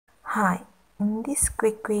Hi, in this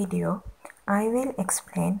quick video, I will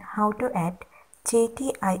explain how to add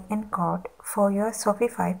GTIN code for your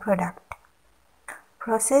Shopify product.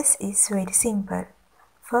 Process is very simple.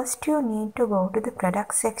 First, you need to go to the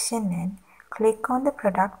product section and click on the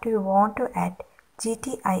product you want to add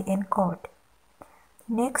GTIN code.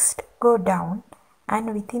 Next, go down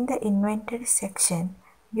and within the inventory section,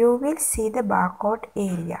 you will see the barcode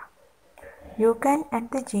area. You can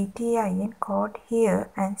add the GTIN code here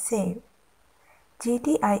and save.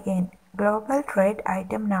 GTIN Global Trade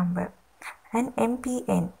Item Number and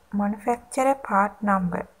MPN Manufacturer Part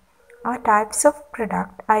Number are types of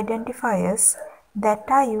product identifiers that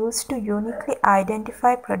are used to uniquely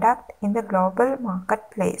identify product in the global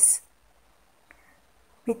marketplace.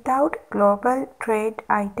 Without global trade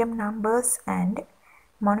item numbers and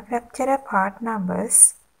manufacturer part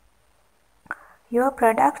numbers, your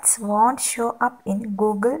products won't show up in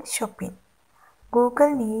Google Shopping.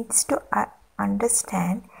 Google needs to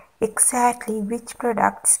understand exactly which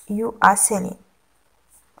products you are selling.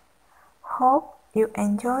 Hope you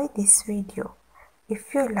enjoy this video.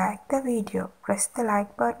 If you like the video, press the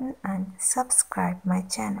like button and subscribe my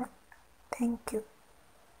channel. Thank you.